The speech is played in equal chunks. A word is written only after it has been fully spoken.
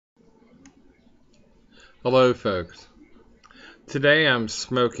Hello folks. Today I'm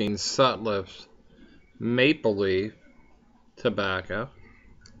smoking Sutliff's maple leaf tobacco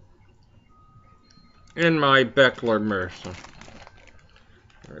in my Beckler Merson.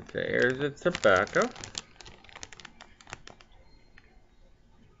 Okay, here's the tobacco.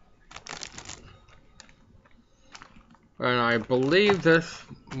 And I believe this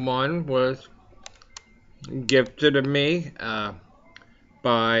one was gifted to me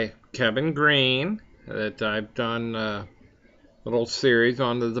by Kevin Green, that I've done a little series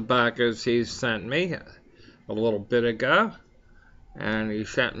on the tobaccos he sent me a little bit ago. And he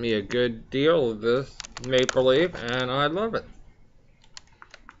sent me a good deal of this maple leaf, and I love it.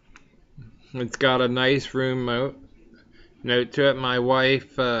 It's got a nice room note to it. My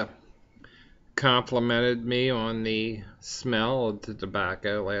wife complimented me on the smell of the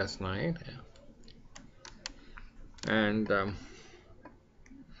tobacco last night. And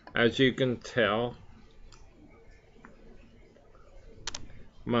as you can tell,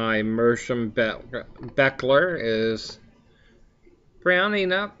 my Mersham Beckler is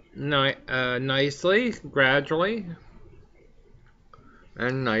browning up nicely, gradually,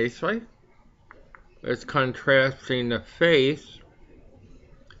 and nicely. It's contrasting the face,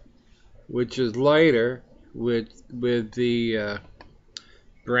 which is lighter, with the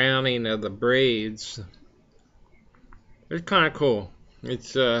browning of the braids. It's kind of cool.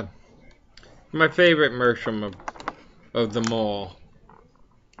 It's my favorite Mersham of them all,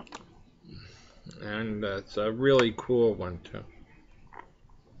 and it's a really cool one too.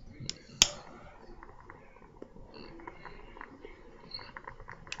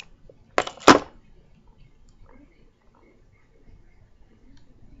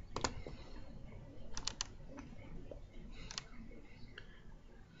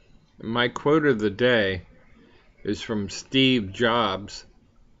 My quote of the day is from Steve Jobs,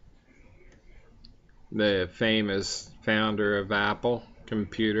 the famous founder of Apple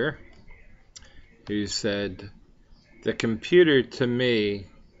Computer, who said, "The computer to me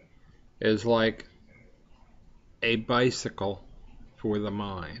is like a bicycle for the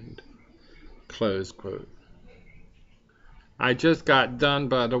mind." Close quote. I just got done,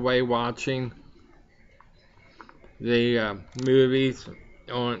 by the way, watching the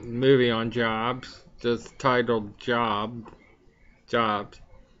movie on Jobs, just titled Jobs.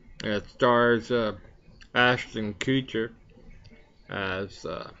 It stars Ashton Kutcher as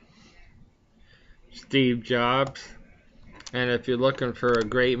Steve Jobs, and if you're looking for a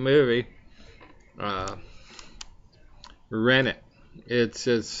great movie, rent it.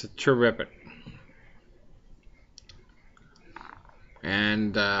 It's terrific.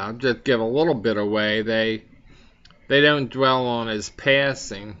 And I'll just give a little bit away. They don't dwell on his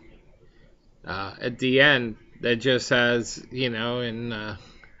passing. At the end, it just has, and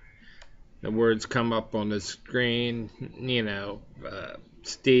the words come up on the screen,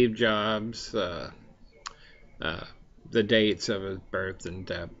 Steve Jobs, the dates of his birth and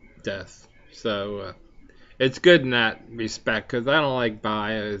death. So it's good in that respect, because I don't like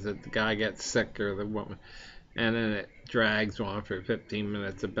bios that the guy gets sick or the woman, and then it drags on for 15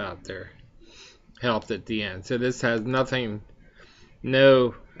 minutes about their health at the end. So this has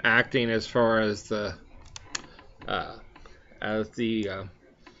no acting as far as the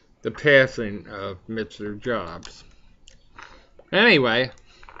passing of Mr. Jobs. Anyway,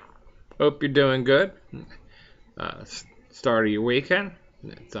 hope you're doing good. Start of your weekend.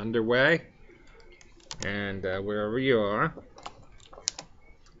 It's underway. And wherever you are,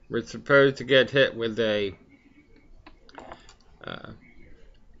 we're supposed to get hit with a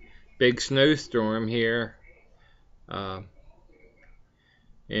big snowstorm here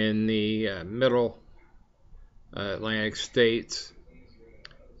in the middle Atlantic states,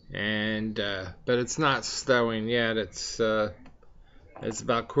 and but it's not snowing yet. It's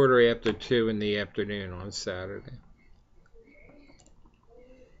about 2:15 in the afternoon on Saturday.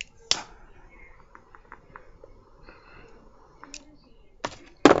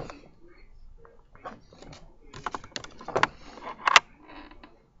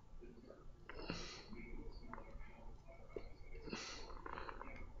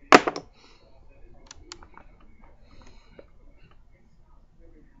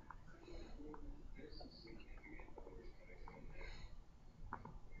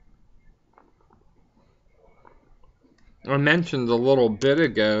 I mentioned a little bit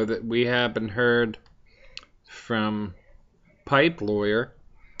ago that we haven't heard from Pipe Lawyer,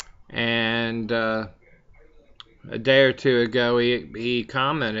 and a day or two ago he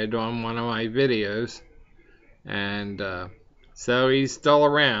commented on one of my videos, and so he's still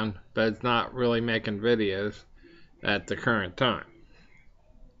around, but it's not really making videos at the current time.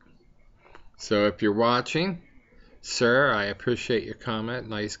 So if you're watching, sir, I appreciate your comment.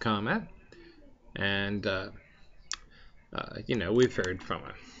 Nice comment. And, we've heard from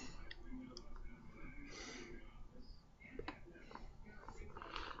him.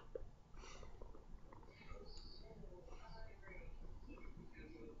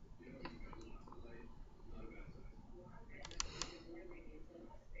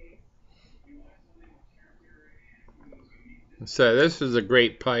 So this is a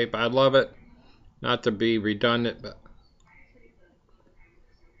great pipe. I love it. Not to be redundant, but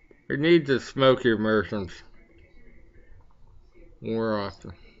it needs to smoke immersions more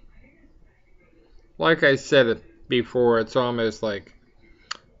often. Like I said it before, it's almost like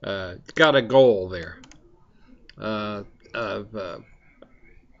it's got a goal there uh, of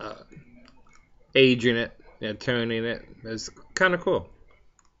uh, aging it and toning it. It's kind of cool.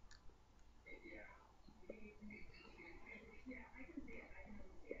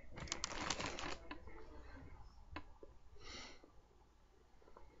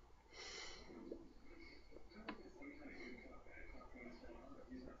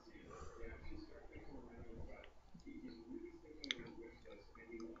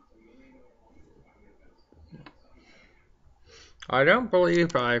 I don't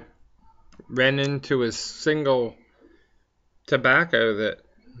believe I ran into a single tobacco that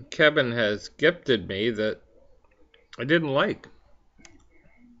Kevin has gifted me that I didn't like.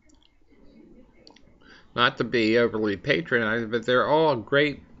 Not to be overly patronizing, but they're all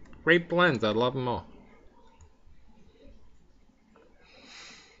great, great blends. I love them all.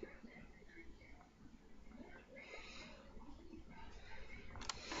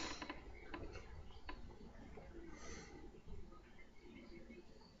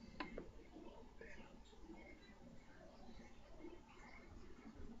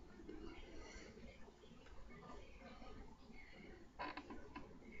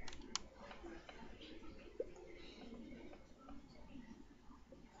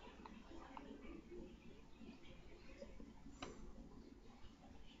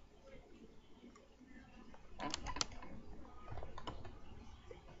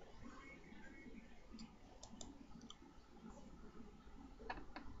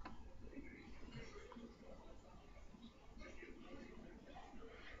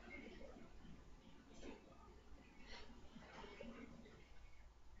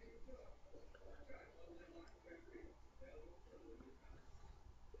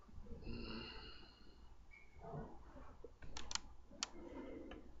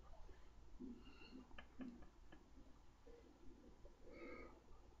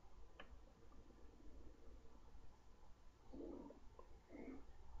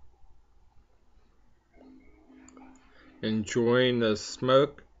 Enjoying the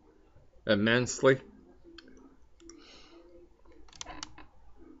smoke immensely.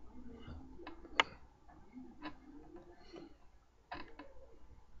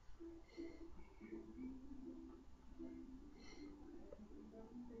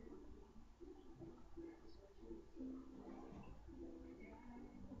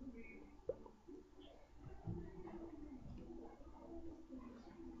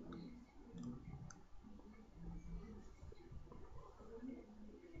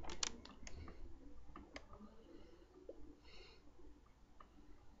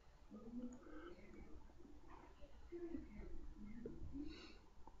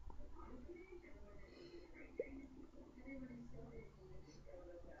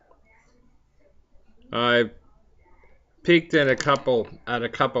 I've peeked at a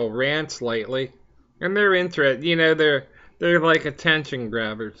couple rants lately, and they're interesting. They're like attention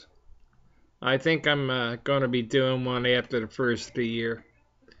grabbers. I think I'm going to be doing one after the first of the year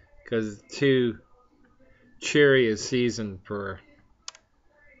because it's too cheery a season for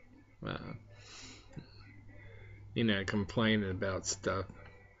uh, complaining about stuff.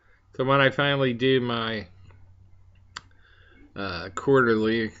 So when I finally do my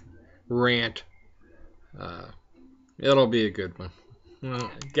quarterly rant, uh, it'll be a good one.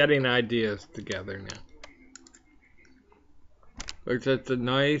 Well, getting ideas together now. It's a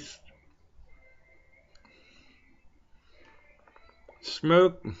nice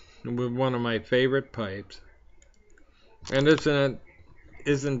smoke with one of my favorite pipes. And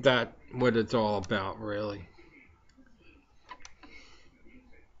isn't that what it's all about, really?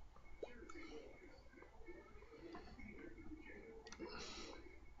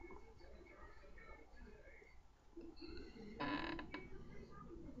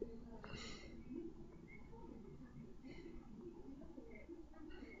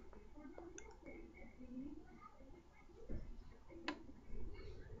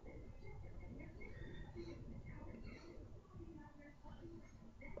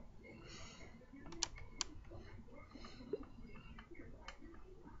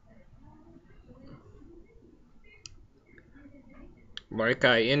 like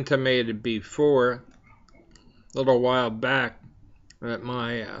I intimated before, a little while back, that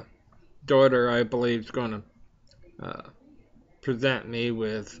my daughter, I believe, is going to present me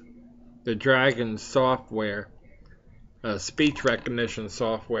with the Dragon software, speech recognition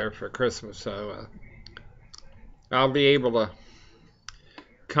software for Christmas. So I'll be able to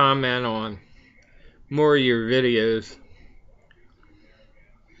comment on more of your videos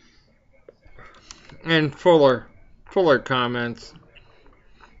and fuller comments.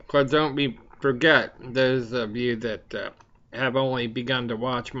 Because don't forget, those of you that have only begun to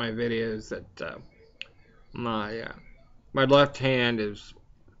watch my videos, that my left hand is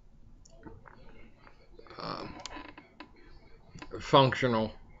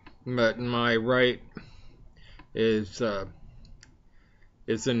functional, but my right is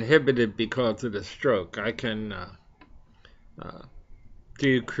inhibited because of the stroke. I can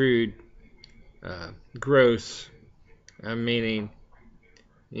do crude, gross, meaning,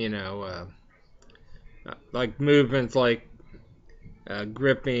 like movements like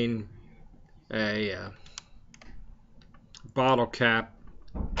gripping a bottle cap,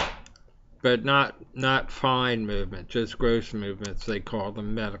 but not fine movement, just gross movements, they call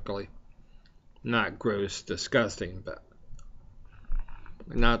them medically. Not gross, disgusting, but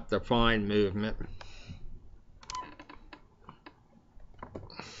not the fine movement.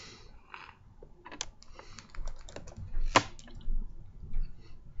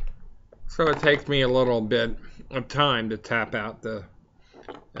 So it takes me a little bit of time to tap out the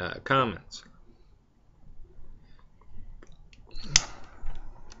comments.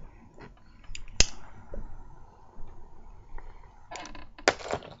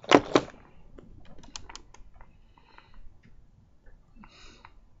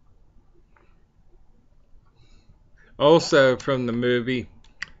 Also from the movie,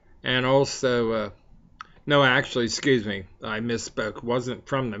 and also, no, actually, excuse me, I misspoke. Wasn't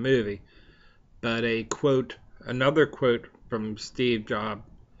from the movie, but another quote from Steve Jobs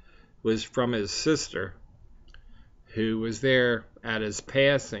was from his sister, who was there at his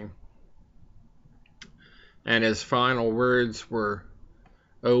passing, and his final words were,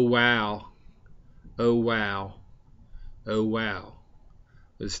 "Oh wow, oh wow, oh wow,"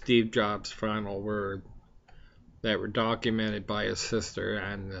 was Steve Jobs' final word, that were documented by his sister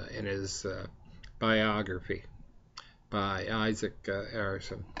and in his biography by Isaac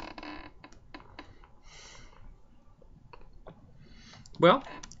Harrison. Well,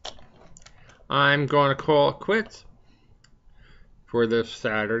 I'm going to call it quits for this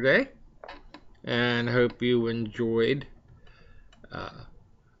Saturday, and hope you enjoyed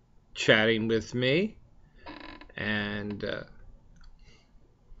chatting with me, and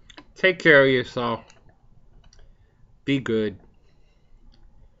take care of yourself. Be good,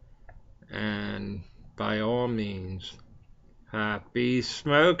 and by all means, happy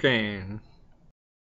smoking.